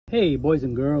Hey boys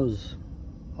and girls,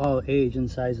 all age and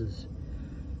sizes.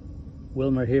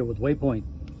 Wilmer here with Waypoint.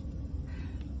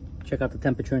 Check out the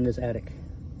temperature in this attic.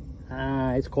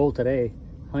 It's cold today,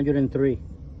 103.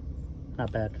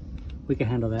 Not bad. We can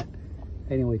handle that.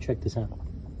 Anyway, check this out.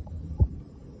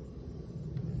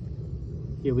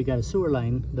 Here we got a sewer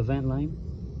line. The vent line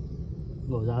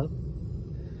goes out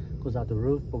the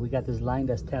roof, but we got this line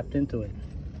that's tapped into it.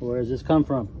 Where does this come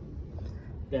from?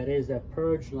 That is that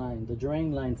purge line, the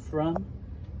drain line from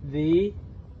the,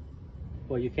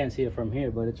 well, you can't see it from here,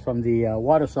 but it's from the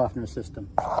water softener system.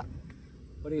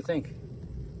 What do you think?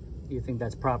 Do you think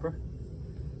that's proper?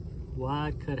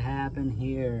 What could happen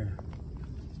here?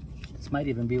 This might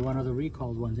even be one of the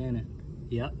recalled ones, ain't it?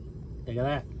 Yep, look at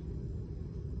that.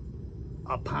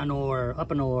 Up and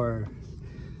over.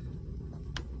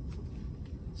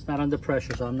 It's not under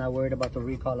pressure, so I'm not worried about the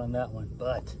recall on that one,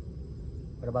 but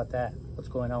what about that? What's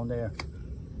going on there?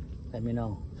 Let me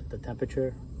know. The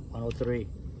temperature, 103.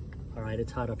 All right,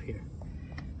 it's hot up here.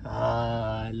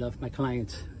 I love my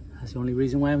clients. That's the only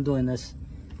reason why I'm doing this.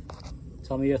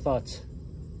 Tell me your thoughts.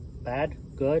 Bad?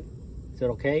 Good? Is it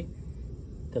okay?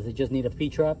 Does it just need a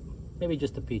P-trap? Maybe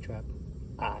just a P-trap.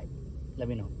 All right, let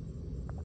me know.